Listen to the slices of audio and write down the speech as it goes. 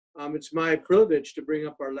It's my privilege to bring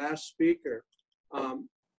up our last speaker.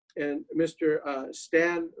 And Mr.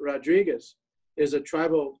 Stan Rodriguez is a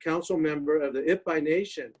tribal council member of the Ipai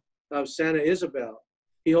Nation of Santa Isabel.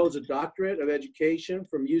 He holds a doctorate of education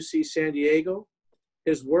from UC San Diego.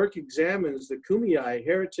 His work examines the Kumeyaay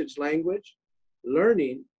heritage language,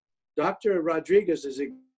 learning. Dr. Rodriguez is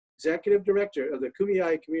executive director of the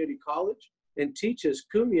Kumeyaay Community College and teaches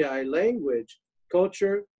Kumeyaay language,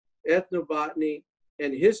 culture, ethnobotany,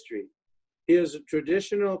 and history. He is a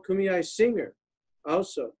traditional Kumeyaay singer.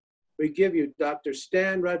 Also, we give you Dr.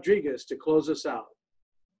 Stan Rodriguez to close us out.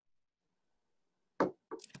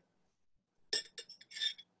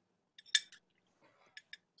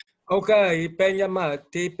 Okay, Penyama,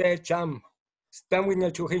 Tipe Cham, Stamina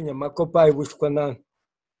Chuhina, Makopai, Wuskanan.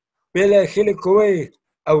 Bele Hilikue,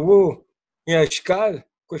 Awu, Yashkal,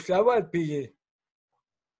 Kuslawat Pi.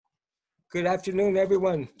 Good afternoon,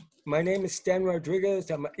 everyone. My name is Stan Rodriguez.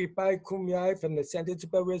 I'm an Ipai Kumeyaay from the Santa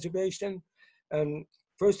Isabel Reservation. And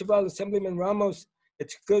first of all, Assemblyman Ramos,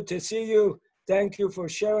 it's good to see you. Thank you for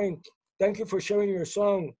sharing. Thank you for sharing your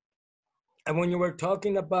song. And when you were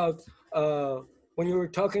talking about the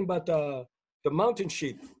mountain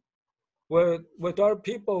sheep, with our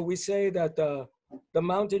people, we say that the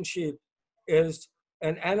mountain sheep is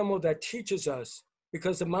an animal that teaches us,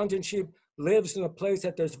 because the mountain sheep lives in a place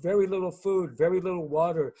that there's very little food, very little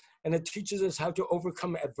water, and it teaches us how to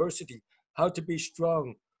overcome adversity, how to be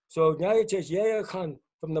strong. So Khan,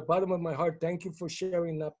 from the bottom of my heart, thank you for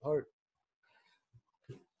sharing that part.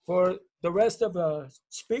 For the rest of the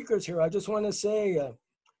speakers here, I just want to say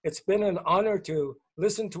it's been an honor to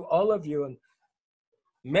listen to all of you, and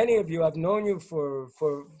many of you, I've known you for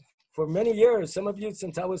many years, some of you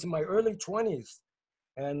since I was in my early 20s.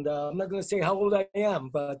 And I'm not going to say how old I am,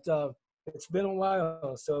 but it's been a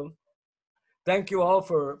while. So thank you all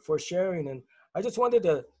for sharing. And I just wanted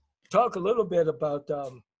to talk a little bit about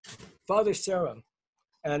Father Sarah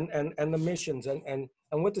and the missions and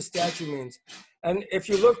what the statue means. And if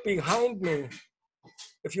you look behind me,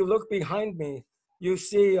 you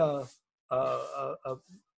see a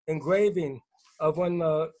engraving of when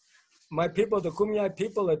my people, the Kumeyaay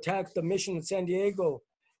people, attacked the mission in San Diego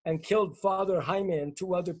and killed Father Jaime and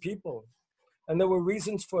 2 other people. And there were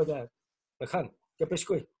reasons for that.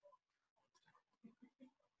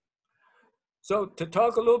 So to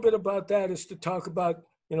talk a little bit about that is to talk about,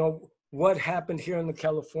 what happened here in the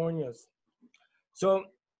Californias. So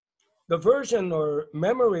the version or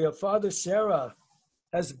memory of Father Sarah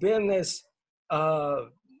has been this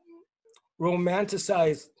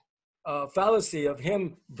romanticized fallacy of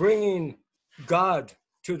him bringing God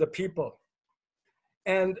to the people.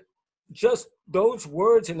 And just those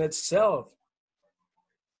words in itself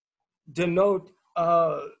denote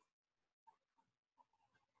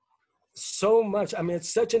so much. I mean,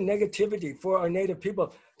 it's such a negativity for our native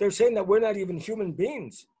people. They're saying that we're not even human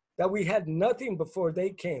beings, that we had nothing before they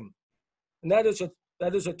came. And that is a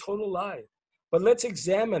total lie. But let's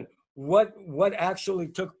examine what actually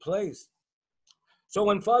took place. So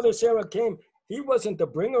when Father Sarah came, he wasn't the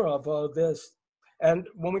bringer of all this. And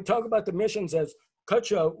when we talk about the missions, as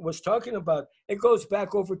Kutcha was talking about, it goes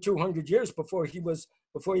back over 200 years before he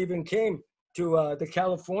even came to the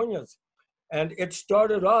Californias. And it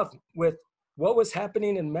started off with what was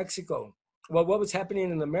happening in Mexico. Well, what was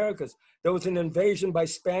happening in the Americas? There was an invasion by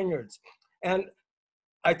Spaniards. And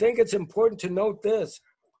I think it's important to note this.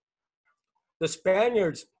 The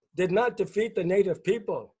Spaniards did not defeat the native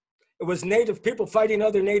people. It was native people fighting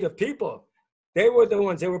other native people. They were the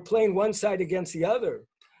ones, they were playing one side against the other.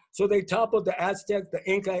 So they toppled the Aztec, the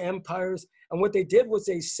Inca empires. And what they did was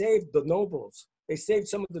they saved the nobles. They saved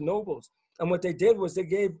some of the nobles. And what they did was they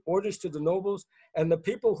gave orders to the nobles, and the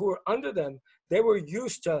people who were under them, they were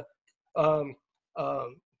used to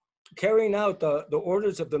carrying out the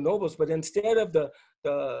orders of the nobles. But instead of the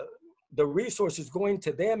resources going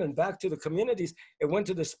to them and back to the communities, it went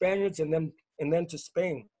to the Spaniards and then to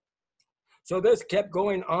Spain. So this kept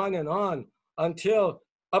going on and on until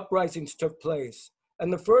uprisings took place.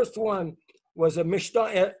 And the first one was a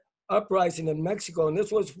Mixta uprising in Mexico, and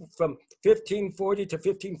this was from 1540 to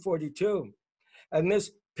 1542. And this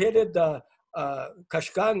pitted the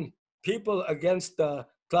Kashkan people against the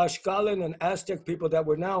Tlaxcalan and Aztec people that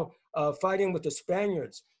were now fighting with the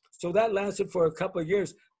Spaniards. So that lasted for a couple of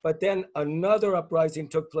years, but then another uprising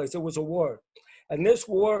took place. It was a war. And this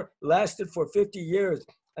war lasted for 50 years.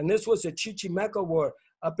 And this was the Chichimeca War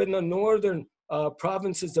up in the northern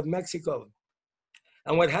provinces of Mexico.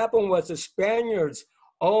 And what happened was the Spaniards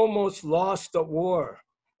almost lost the war.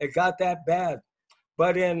 It got that bad.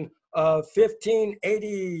 But in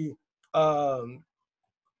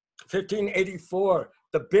 1584,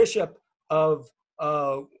 the bishop of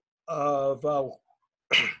uh, of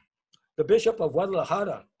the bishop of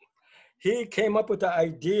Guadalajara, he came up with the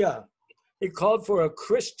idea. He called for a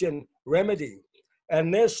Christian remedy,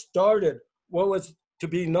 and this started what was to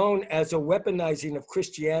be known as a weaponizing of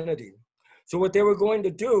Christianity. So what they were going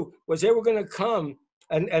to do was they were going to come,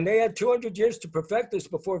 and they had 200 years to perfect this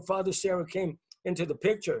before Father Serra came into the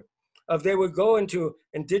picture, of they would go into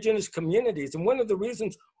indigenous communities. And one of the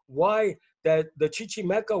reasons why that the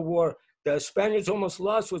Chichimeca War, the Spaniards almost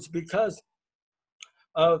lost, was because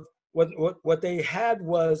of what they had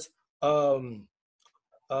was,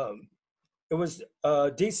 it was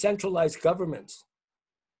decentralized governments.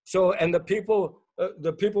 So, and the people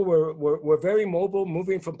were very mobile,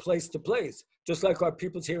 moving from place to place, just like our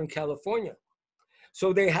peoples here in California.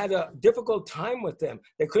 So they had a difficult time with them.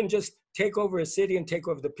 They couldn't just take over a city and take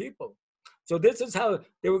over the people. So this is how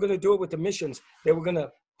they were going to do it with the missions. They were going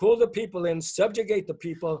to pull the people in, subjugate the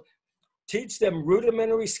people, teach them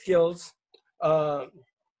rudimentary skills,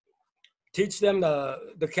 teach them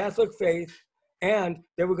the Catholic faith, and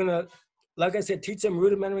they were going to, like I said, teach them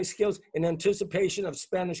rudimentary skills in anticipation of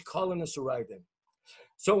Spanish colonists arriving.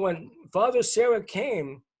 So when Father Serra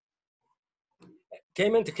came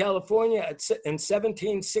into California in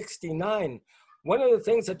 1769, one of the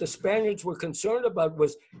things that the Spaniards were concerned about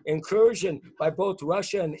was incursion by both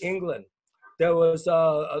Russia and England. There was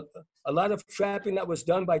a lot of trapping that was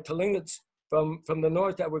done by Tlingits from the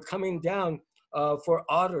north that were coming down for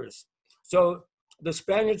otters. So the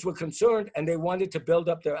Spaniards were concerned, and they wanted to build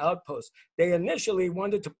up their outposts. They initially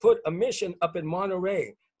wanted to put a mission up in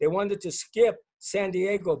Monterey. They wanted to skip San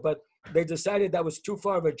Diego, but they decided that was too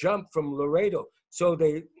far of a jump from Laredo. So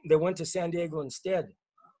they went to San Diego instead.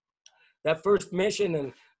 That first mission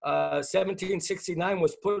in 1769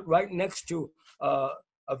 was put right next to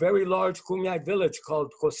a very large Kumeyaay village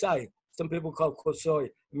called Kosay. Some people call it Kosoy.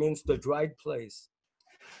 It means the dried place.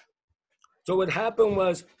 So what happened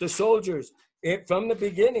was the soldiers, from the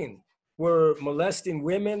beginning, were molesting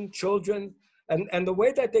women, children, and the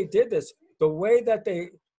way that they did this, the way that they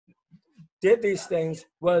did these things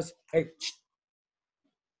was, hey,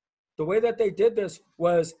 the way that they did this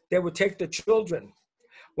was they would take the children.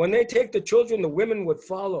 When they take the children, the women would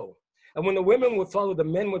follow. And when the women would follow, the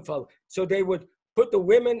men would follow. So they would put the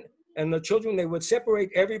women and the children, they would separate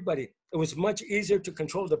everybody. It was much easier to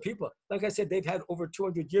control the people. Like I said, they've had over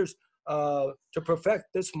 200 years to perfect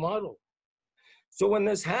this model. So when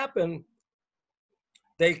this happened,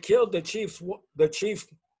 they killed the chief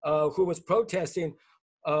who was protesting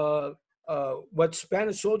what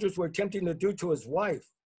Spanish soldiers were attempting to do to his wife.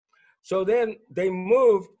 So then they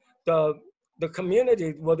moved the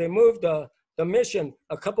community, well, they moved the mission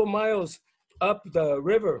a couple miles up the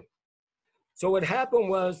river. So what happened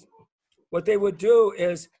was, what they would do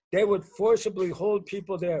is they would forcibly hold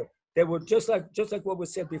people there. They would, just like what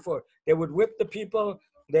was said before, they would whip the people,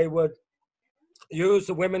 they would use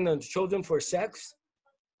the women and children for sex,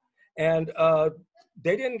 and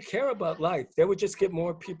they didn't care about life. They would just get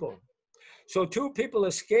more people. So 2 people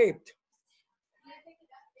escaped,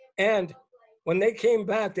 and when they came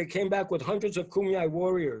back with hundreds of Kumeyaay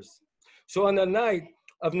warriors. So on the night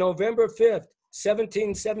of November 5th,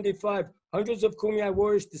 1775, hundreds of Kumeyaay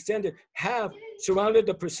warriors descended, half surrounded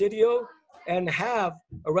the Presidio and half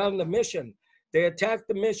around the mission. They attacked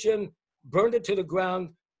the mission, burned it to the ground,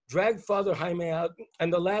 dragged Father Jaime out,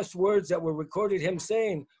 and the last words that were recorded him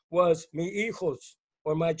saying was, "Mi hijos,"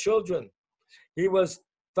 or my children. He was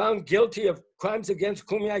found guilty of crimes against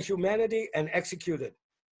Kumeyaay humanity and executed,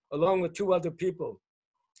 along with 2 other people.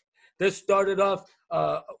 This started off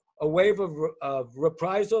a wave of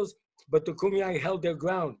reprisals, but the Kumeyaay held their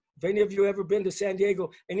ground. If any of you ever been to San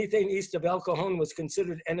Diego, anything east of El Cajon was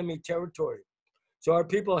considered enemy territory. So our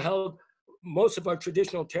people held most of our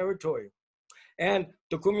traditional territory. And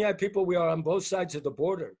the Kumeyaay people, we are on both sides of the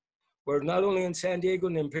border. We're not only in San Diego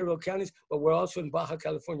and the Imperial counties, but we're also in Baja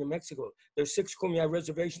California, Mexico. There's 6 Kumeyaay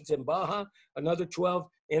reservations in Baja, another 12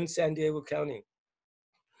 in San Diego County.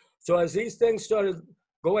 So as these things started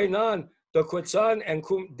going on, the Quetzal and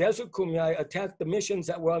Desert Kumeyaay attacked the missions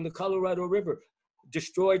that were on the Colorado River,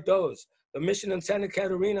 destroyed those. The mission in Santa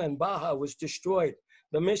Catarina and Baja was destroyed.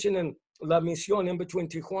 The mission in La Misión, in between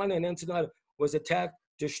Tijuana and Ensenada, was attacked,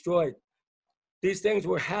 destroyed. These things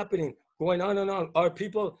were happening, going on and on. Our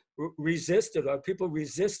people resisted. Our people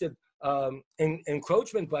resisted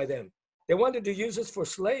encroachment by them. They wanted to use us for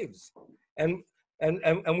slaves, and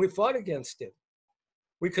we fought against it.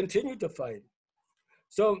 We continued to fight.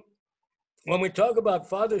 So when we talk about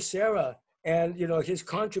Father Serra and his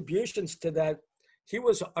contributions to that, he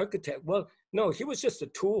was an architect. Well, no, he was just a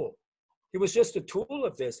tool. He was just a tool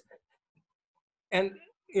of this. And,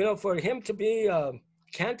 for him to be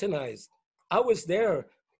cantonized, I was there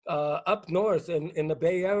up north in the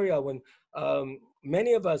Bay Area when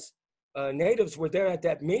many of us natives were there at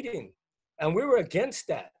that meeting, and we were against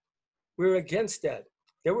that. We were against that.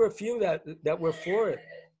 There were a few that were for it,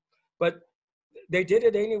 but they did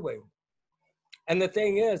it anyway. And the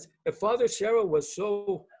thing is, if Father Cerro was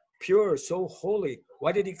so pure, so holy,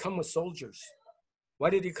 why did he come with soldiers? Why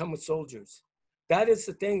did he come with soldiers? That is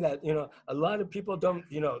the thing that, a lot of people don't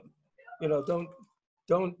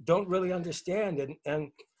really understand.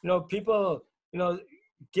 And people,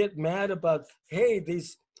 get mad about, hey,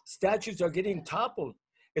 these statues are getting toppled.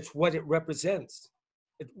 It's what it represents.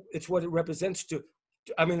 It's what it represents the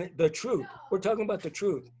truth. We're talking about the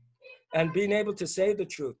truth and being able to say the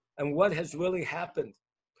truth and what has really happened.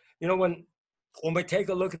 When we take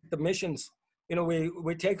a look at the missions,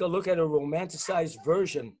 we take a look at a romanticized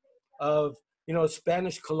version of,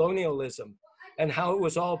 Spanish colonialism and how it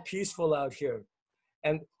was all peaceful out here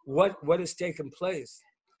and what has taken place.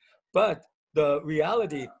 But the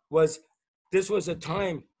reality was this was a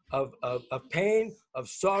time of pain, of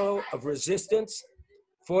sorrow, of resistance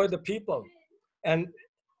for the people. And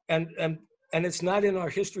it's not in our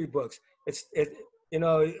history books. When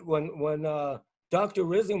Dr.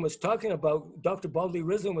 Risling was talking about, Dr. Baldy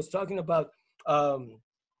Risling was talking about,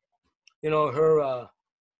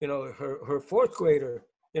 her fourth grader,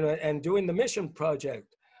 and doing the mission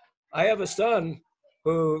project. I have a son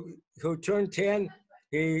who turned 10.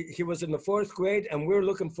 He was in the fourth grade, and we're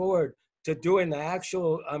looking forward to doing the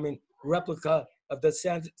actual, replica of the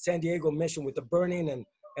San Diego mission with the burning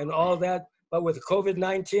and all that. But with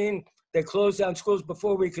COVID-19, they closed down schools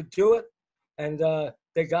before we could do it, and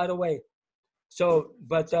they got away. So,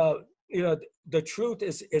 but the truth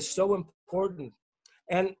is so important.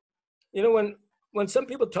 And when some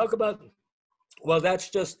people talk about, well, that's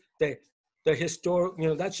just the historic,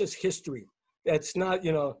 that's just history. That's not,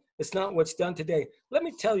 it's not what's done today. Let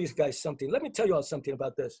me tell you guys something. Let me tell you all something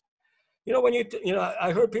about this. When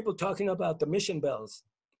I heard people talking about the mission bells.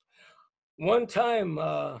 One time,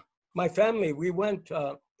 my family, we went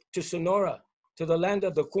to Sonora, to the land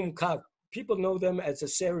of the Kumkak. People know them as the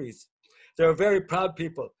Seris. They're very proud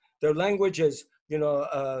people. Their language is,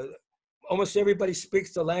 almost everybody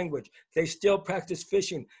speaks the language. They still practice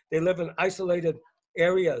fishing. They live in isolated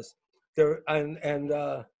areas. They're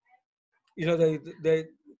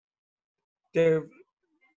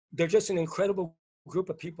just an incredible group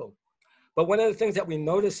of people. But one of the things that we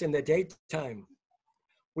noticed in the daytime,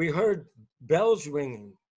 we heard bells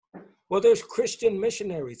ringing. Well, there's Christian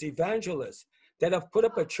missionaries, evangelists that have put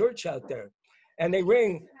up a church out there, and they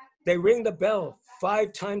ring the bell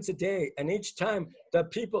 5 times a day, and each time the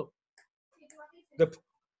people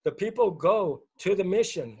go to the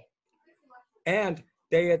mission and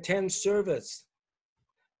they attend service.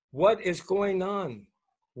 What is going on?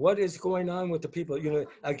 What is going on with the people?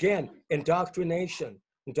 Again, indoctrination.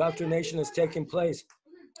 Indoctrination is taking place.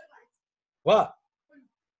 What?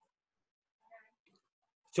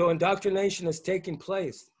 So indoctrination is taking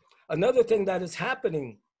place. Another thing that is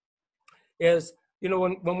happening is,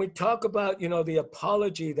 when we talk about, the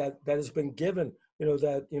apology that has been given,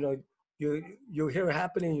 you hear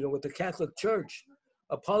happening, with the Catholic Church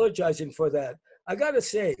apologizing for that. I gotta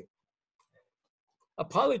say,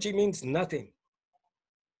 apology means nothing.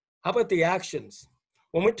 How about the actions?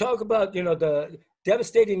 When we talk about, the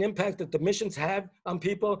devastating impact that the missions have on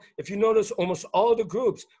people, if you notice, almost all the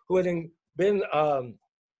groups who had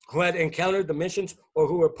encountered the missions or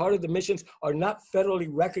who were part of the missions are not federally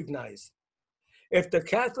recognized. If the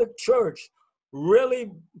Catholic Church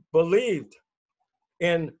really believed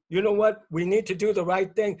in, we need to do the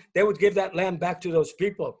right thing, they would give that land back to those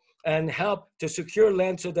people and help to secure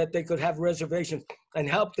land so that they could have reservations and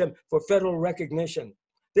help them for federal recognition.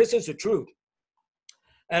 This is the truth.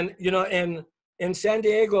 And, in San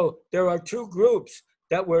Diego, there are 2 groups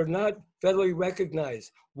that were not federally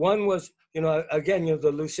recognized. One was, again,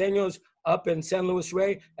 the Luceños up in San Luis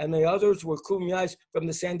Rey, and the others were Kumeyays from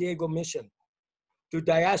the San Diego mission. Through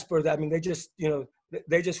diaspora, they just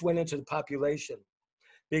went into the population.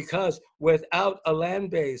 Because without a land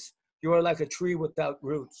base, you are like a tree without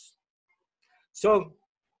roots. So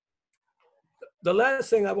the last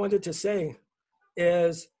thing I wanted to say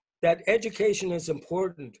is that education is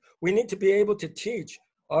important. We need to be able to teach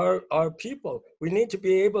our people. We need to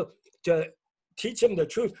be able to teach them the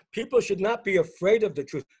truth. People should not be afraid of the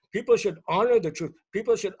truth. People should honor the truth.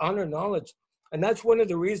 People should honor knowledge. And that's one of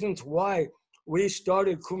the reasons why we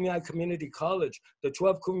started Kumeyaay Community College, the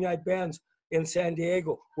 12 Kumeyaay bands in San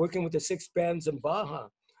Diego, working with the 6 bands in Baja,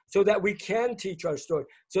 so that we can teach our story,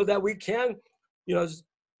 so that we can,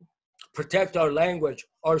 protect our language,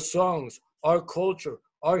 our songs, our culture,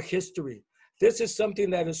 our history. This is something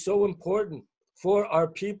that is so important for our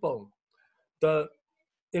people. One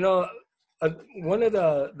of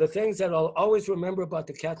the things that I'll always remember about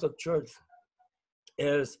the Catholic Church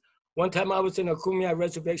is one time I was in a Kumeyaay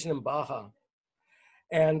reservation in Baja,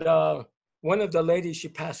 and one of the ladies, she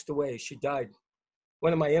passed away. She died,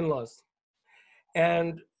 one of my in-laws.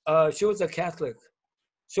 And she was a Catholic.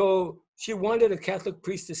 So she wanted a Catholic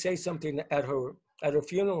priest to say something at her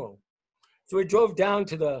funeral. So we drove down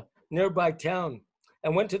to the nearby town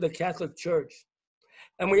and went to the Catholic church.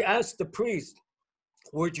 And we asked the priest,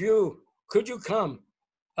 could you come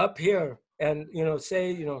up here and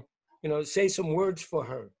say some words for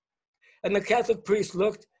her? And the Catholic priest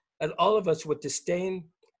looked at all of us with disdain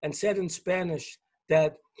and said in Spanish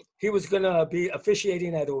that he was going to be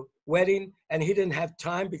officiating at a wedding and he didn't have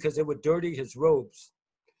time because it would dirty his robes.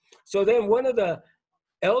 So then one of the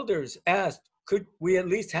elders asked, could we at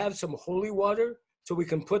least have some holy water so we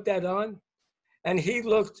can put that on? And he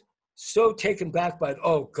looked so taken back by it.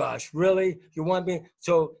 Oh gosh, really? You want me?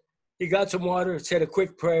 So he got some water, said a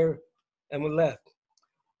quick prayer, and we left.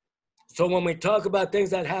 So when we talk about things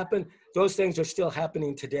that happen, those things are still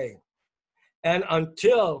happening today. And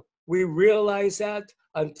until we realize that,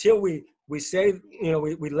 until we say,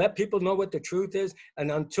 we let people know what the truth is,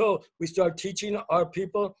 and until we start teaching our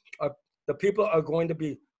people, the people are going to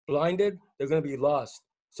be blinded, they're going to be lost.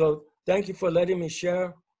 So thank you for letting me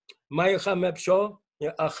share. Thank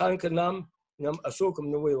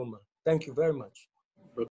you very much.